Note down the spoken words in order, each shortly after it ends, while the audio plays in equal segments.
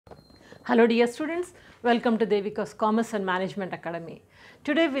Hello dear students, welcome to Devika's Commerce and Management Academy.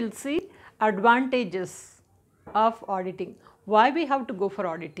 Today we will see advantages of auditing. Why we have to go for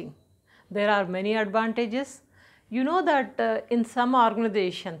auditing? There are many advantages. You know that in some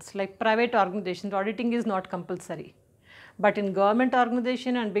organizations like private organizations, auditing is not compulsory. But in government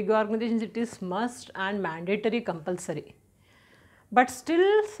organization and big organizations it is must and mandatory compulsory. But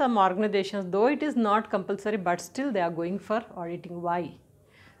still some organizations, though it is not compulsory, but still they are going for auditing. Why?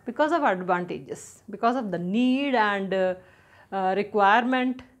 Because of advantages, because of the need and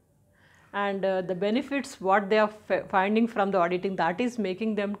requirement and the benefits what they are finding from the auditing, that is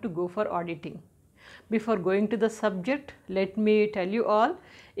making them to go for auditing. Before going to the subject, let me tell you all,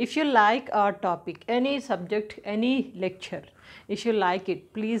 if you like our topic, any subject, any lecture, if you like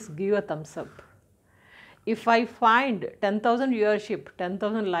it, please give a thumbs up. If I find 10,000 viewership,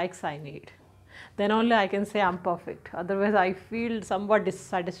 10,000 likes I need, then only I can say I'm perfect. Otherwise, I feel somewhat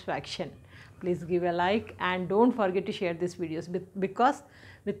dissatisfaction. Please give a like and don't forget to share these videos because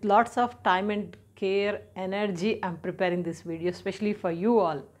with lots of time and care, energy, I'm preparing this video especially for you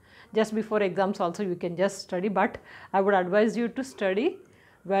all. Just before exams also you can just study, but I would advise you to study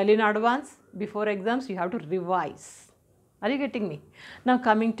well in advance. Before exams you have to revise. Are you getting me? Now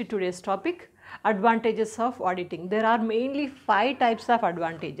coming to today's topic. Advantages of auditing. There are mainly 5 types of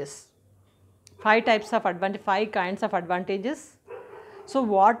advantages. 5 kinds of advantages. So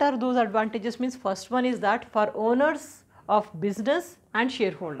what are those advantages? Means first one is that for owners of business and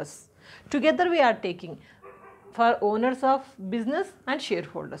shareholders. Together we are taking for owners of business and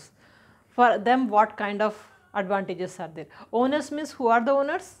shareholders. For them what kind of advantages are there? Owners means who are the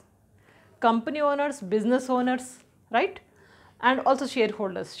owners? Company owners, business owners, right? And also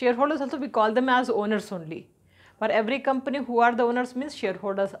shareholders. Shareholders also we call them as owners only. For every company, who are the owners means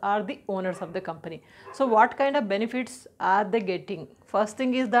shareholders are the owners of the company. So what kind of benefits are they getting? First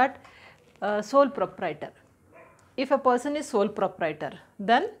thing is that sole proprietor. If a person is sole proprietor,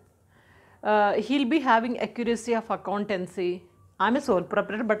 then he'll be having accuracy of accountancy. I'm a sole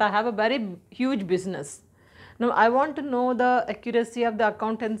proprietor but I have a very huge business. Now I want to know the accuracy of the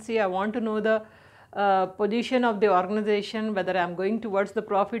accountancy, I want to know the position of the organization, whether I am going towards the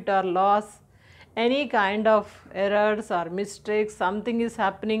profit or loss, any kind of errors or mistakes, something is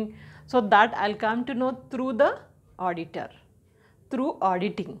happening. So that I'll come to know through the auditor, through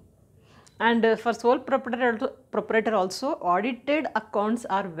auditing. And for sole proprietor also, audited accounts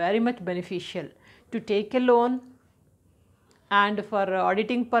are very much beneficial to take a loan and for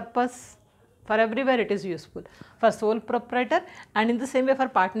auditing purpose. For everywhere it is useful for sole proprietor, and in the same way for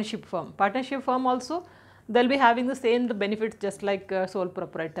partnership firm. Partnership firm also they will be having the same benefits just like sole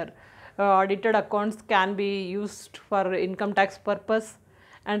proprietor. Audited accounts can be used for income tax purpose,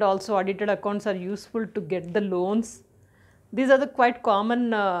 and also audited accounts are useful to get the loans. These are the quite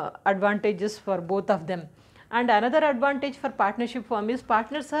common advantages for both of them. And another advantage for partnership firm is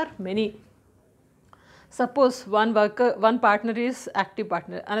partners are many. Suppose one partner is active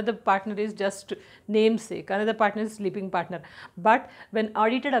partner, another partner is just namesake, another partner is sleeping partner. But when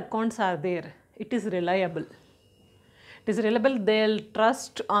audited accounts are there, it is reliable. It is reliable, they'll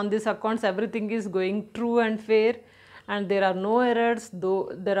trust on these accounts, everything is going true and fair and there are no errors, though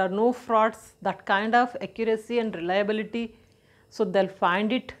there are no frauds, that kind of accuracy and reliability. So they'll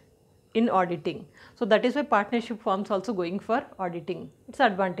find it in auditing. So that is why partnership firms also going for auditing. It's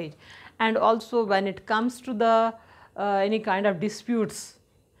advantage. And also when it comes to the any kind of disputes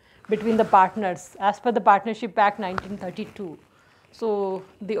between the partners as per the Partnership Act 1932. So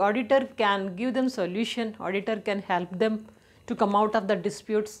the auditor can give them solution, auditor can help them to come out of the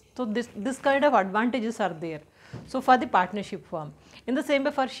disputes. So this kind of advantages are there. So for the partnership firm. In the same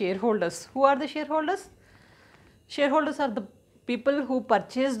way for shareholders, who are the shareholders? Shareholders are the people who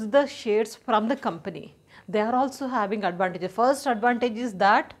purchased the shares from the company. They are also having advantages. First advantage is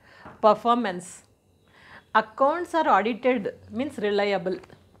that performance. Accounts are audited means reliable.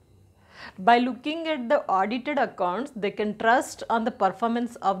 By looking at the audited accounts, they can trust on the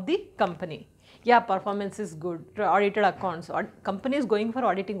performance of the company. Yeah, performance is good. Audited accounts. Company is going for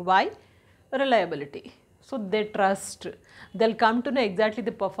auditing. Why? Reliability. So they trust. They'll come to know exactly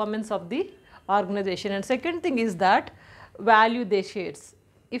the performance of the organization. And second thing is that value their shares.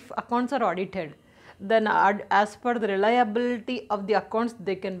 If accounts are audited, then as per the reliability of the accounts,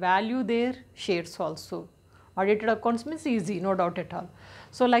 they can value their shares also. Audited accounts means easy, no doubt at all.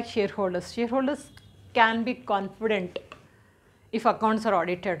 So like shareholders can be confident if accounts are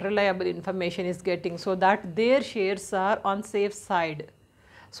audited, reliable information is getting, so that their shares are on safe side.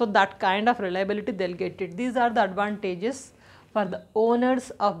 So that kind of reliability they'll get it. These are the advantages for the owners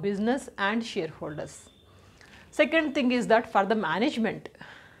of business and shareholders. Second thing is that for the management,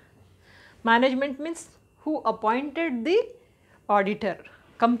 Management means who appointed the auditor,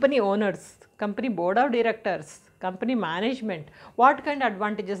 company owners, company board of directors, company management, what kind of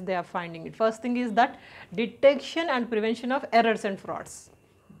advantages they are finding it. First thing is that detection and prevention of errors and frauds.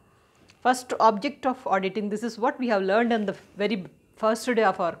 First object of auditing, this is what we have learned in the very first day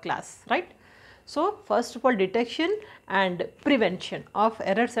of our class, right? So, first of all, detection and prevention of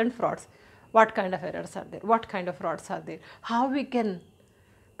errors and frauds. What kind of errors are there? What kind of frauds are there? How we can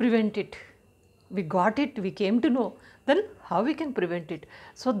prevent it? We got it, we came to know, then how we can prevent it?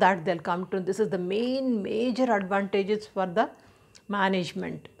 So that they'll come to, this is the major advantages for the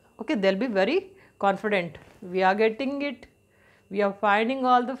management. Okay, they'll be very confident. We are getting it, we are finding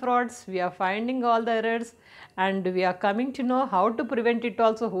all the frauds, we are finding all the errors, and we are coming to know how to prevent it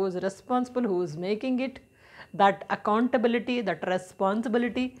also, who is responsible, who is making it, that accountability, that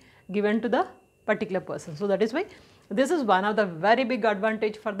responsibility given to the particular person. So that is why this is one of the very big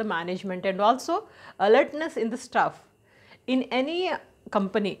advantage for the management, and also alertness in the staff. In any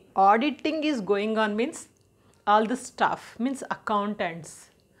company, auditing is going on means all the staff, means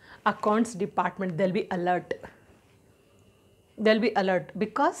accountants, accounts department, they will be alert. They will be alert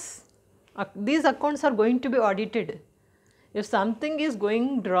because these accounts are going to be audited. If something is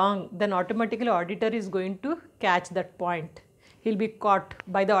going wrong, then automatically auditor is going to catch that point. He will be caught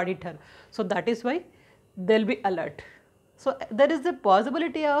by the auditor. So that is why they will be alert. So there is a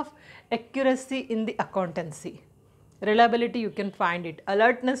possibility of accuracy in the accountancy. Reliability you can find it,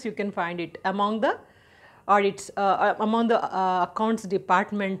 alertness you can find it among the audits, among the accounts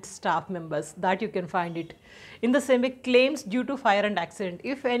department staff members, that you can find it. In the same way, claims due to fire and accident,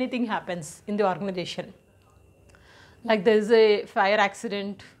 if anything happens in the organization, like there is a fire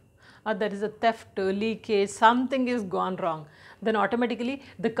accident or there is a theft, leakage, something is gone wrong, then automatically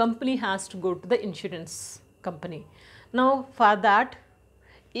the company has to go to the insurance company. Now for that,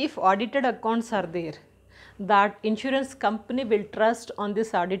 if audited accounts are there, that insurance company will trust on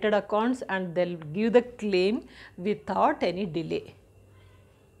this audited accounts and they will give the claim without any delay.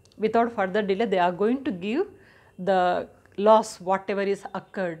 Without further delay, they are going to give the loss whatever is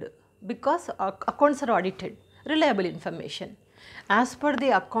occurred, because accounts are audited, reliable information. As per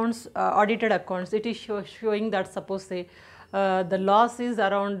the accounts, audited accounts, it is showing that suppose say the loss is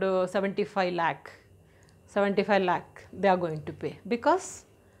around 75 lakh they are going to pay, because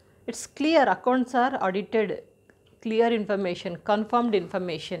it is clear, accounts are audited, clear information, confirmed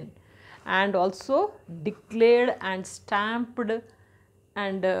information, and also declared and stamped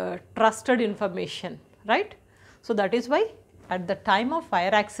and trusted information, right? So that is why at the time of fire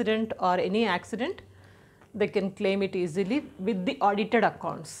accident or any accident, they can claim it easily with the audited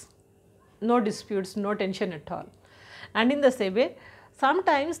accounts. No disputes, no tension at all. And in the same way,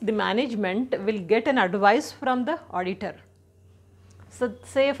 sometimes the management will get an advice from the auditor. So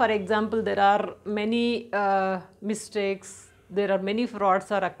say for example, there are many mistakes, there are many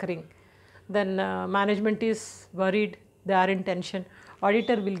frauds are occurring, then management is worried, they are in tension,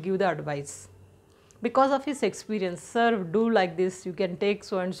 auditor will give the advice. Because of his experience, sir, do like this, you can take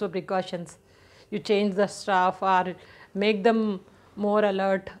so and so precautions, you change the staff or make them more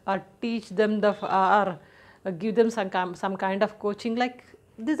alert or teach them the or give them some kind of coaching. Like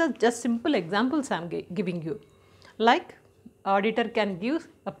these are just simple examples I am giving you. Like auditor can give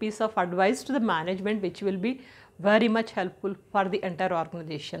a piece of advice to the management which will be very much helpful for the entire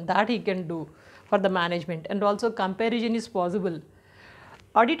organization, that he can do for the management, and also comparison is possible.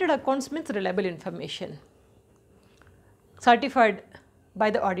 Audited accounts means reliable information, certified by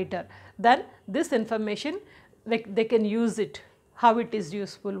the auditor. Then this information, they can use it, how it is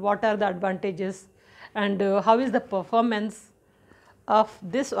useful, what are the advantages, and how is the performance of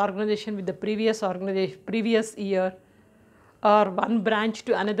this organization with the previous year, or one branch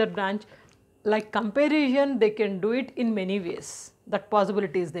to another branch. Like comparison, they can do it in many ways, that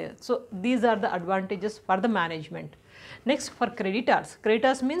possibility is there. So these are the advantages for the management. Next, for creditors,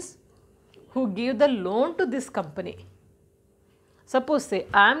 creditors means who give the loan to this company. Suppose say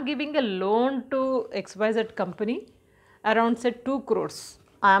I am giving a loan to XYZ company around say 2 crores,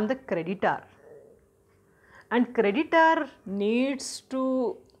 I am the creditor, and creditor needs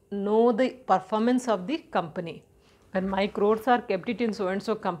to know the performance of the company. When my crores are kept it in so and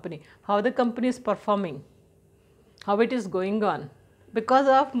so company, how the company is performing, how it is going on, because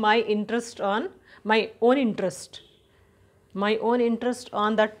of my interest on my own interest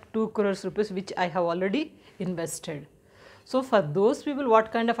on that 2 crores rupees which I have already invested. So for those people,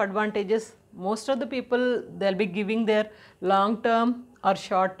 what kind of advantages? Most of the people, they will be giving their long term or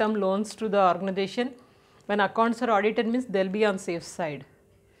short term loans to the organization. When accounts are audited means they will be on safe side.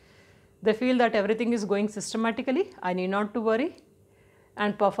 They feel that everything is going systematically, I need not to worry,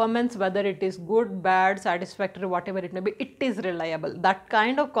 and performance, whether it is good, bad, satisfactory, whatever it may be, it is reliable. That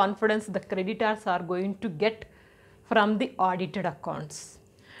kind of confidence the creditors are going to get from the audited accounts.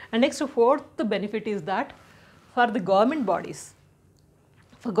 And next, fourth benefit is that for the government bodies,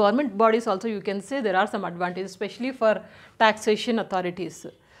 also you can say there are some advantages, especially for taxation authorities.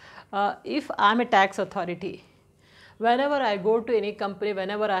 If I am a tax authority, whenever I go to any company,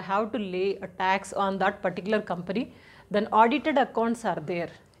 whenever I have to lay a tax on that particular company, then audited accounts are there.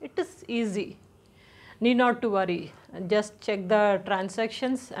 It is easy. Need not to worry. Just check the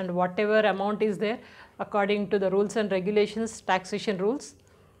transactions and whatever amount is there according to the rules and regulations, taxation rules,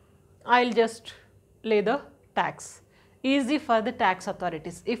 I'll just lay the tax. Easy for the tax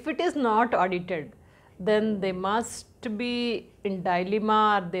authorities. If it is not audited, then they must be in dilemma,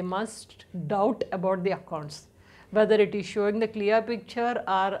 or they must doubt about the accounts, whether it is showing the clear picture,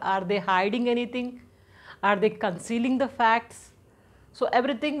 or are they hiding anything, are they concealing the facts. So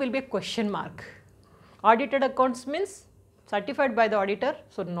everything will be a question mark. Audited accounts means certified by the auditor,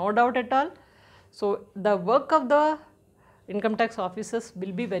 so no doubt at all. So the work of the income tax officers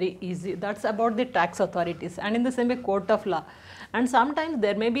will be very easy. That's about the tax authorities. And in the same way, court of law, and sometimes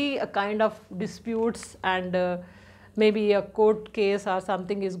there may be a kind of disputes, and maybe a court case or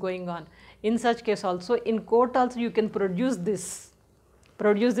something is going on. In such case also, in court also you can produce this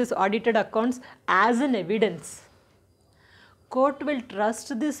audited accounts as an evidence. Court will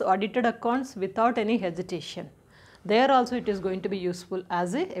trust this audited accounts without any hesitation. There also it is going to be useful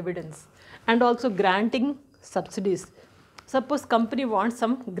as a evidence. And also granting subsidies. Suppose company wants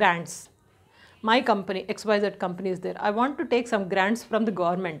some grants. My company, XYZ company is there. I want to take some grants from the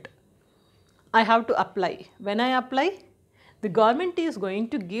government. I have to apply. When I apply, the government is going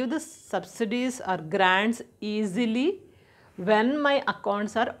to give the subsidies or grants easily when my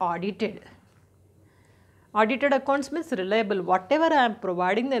accounts are audited. Audited accounts means reliable. Whatever I am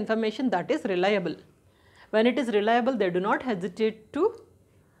providing the information, that is reliable. When it is reliable, they do not hesitate to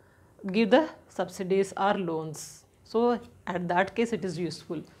give the subsidies or loans. So at that case it is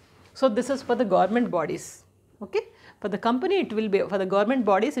useful. So this is for the government bodies. Okay. For the company it will be, for the government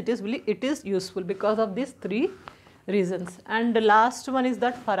bodies it is useful because of these three reasons. And the last one is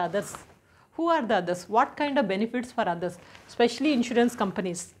that for others. Who are the others? What kind of benefits for others? Especially insurance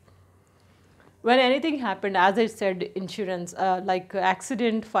companies. When anything happened, as I said, insurance, like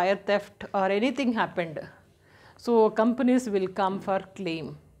accident, fire theft or anything happened, so companies will come for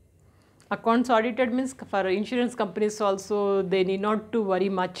claim. Accounts audited means for insurance companies also, they need not to worry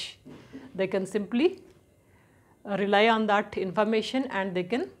much. They can simply rely on that information and they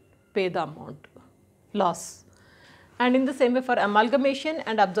can pay the amount, loss. And in the same way for amalgamation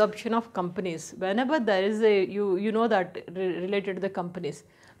and absorption of companies, whenever there is a, you know that related to the companies,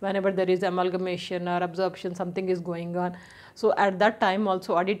 whenever there is amalgamation or absorption, something is going on. So at that time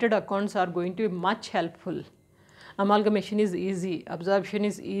also audited accounts are going to be much helpful. Amalgamation is easy, absorption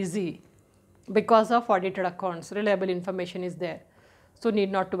is easy because of audited accounts, reliable information is there. So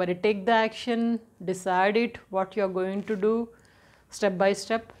need not to worry, take the action, decide it, what you are going to do, step by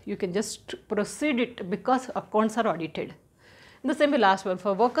step, you can just proceed it because accounts are audited. In the same way, last one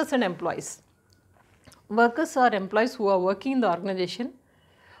for workers and employees. Workers or employees who are working in the organization,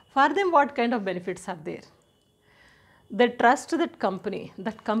 for them what kind of benefits are there? They trust that company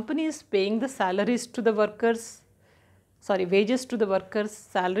is paying the salaries to the workers, wages to the workers,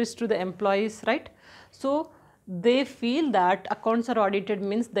 salaries to the employees, right? So they feel that accounts are audited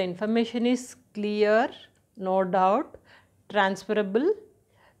means the information is clear, no doubt, transferable,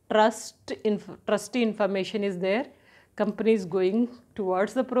 trusty information is there, company is going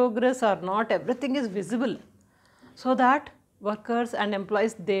towards the progress or not, everything is visible. So that workers and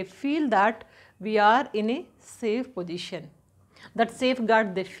employees, they feel that we are in a safe position. That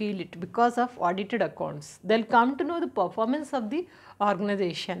safeguard, they feel it because of audited accounts. They will come to know the performance of the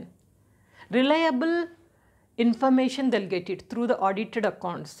organization. Reliable information they will get it through the audited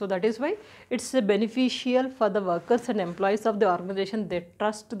accounts. So that is why it is beneficial for the workers and employees of the organization. They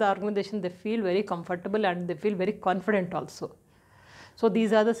trust the organization, they feel very comfortable and they feel very confident also. So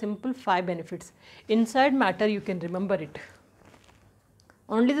these are the simple 5 benefits. Inside matter you can remember it.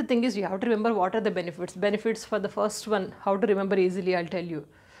 Only the thing is you have to remember what are the benefits. Benefits for the first one, how to remember easily, I will tell you.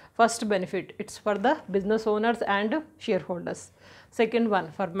 First benefit, it is for the business owners and shareholders. Second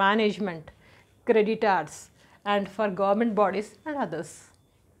one, for management, creditors, and for government bodies and others.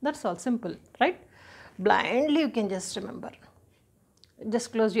 That is all simple, right? Blindly you can just remember.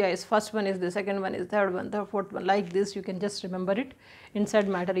 Just close your eyes. First one is the second one is third one, the fourth one. Like this you can just remember it. Inside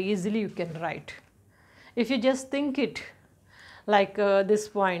matter easily you can write. If you just think it like this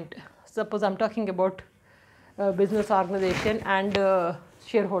point, suppose I am talking about business organization and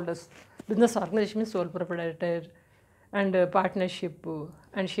shareholders. Business organization means sole proprietor and partnership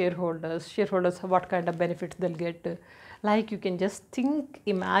and shareholders. Shareholders, what kind of benefits they'll get. Like you can just think,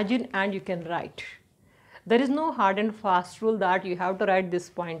 imagine, and you can write. There is no hard and fast rule that you have to write this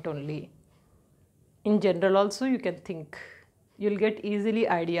point only. In general also you can think. You'll get easily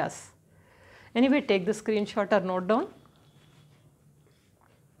ideas. Anyway, take the screenshot or note down.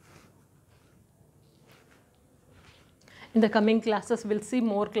 In the coming classes, we'll see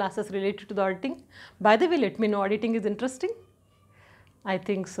more classes related to the auditing. By the way, let me know, auditing is interesting? I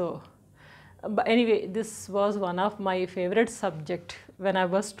think so. But anyway, this was one of my favorite subject when I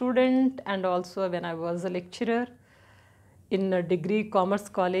was student and also when I was a lecturer in a degree commerce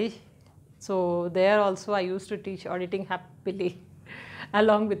college. So there also I used to teach auditing happily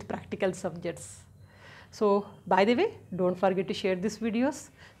along with practical subjects. So by the way, don't forget to share these videos,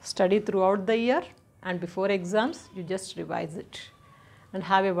 study throughout the year, and before exams you just revise it. And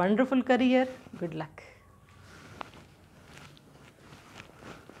have a wonderful career. Good luck.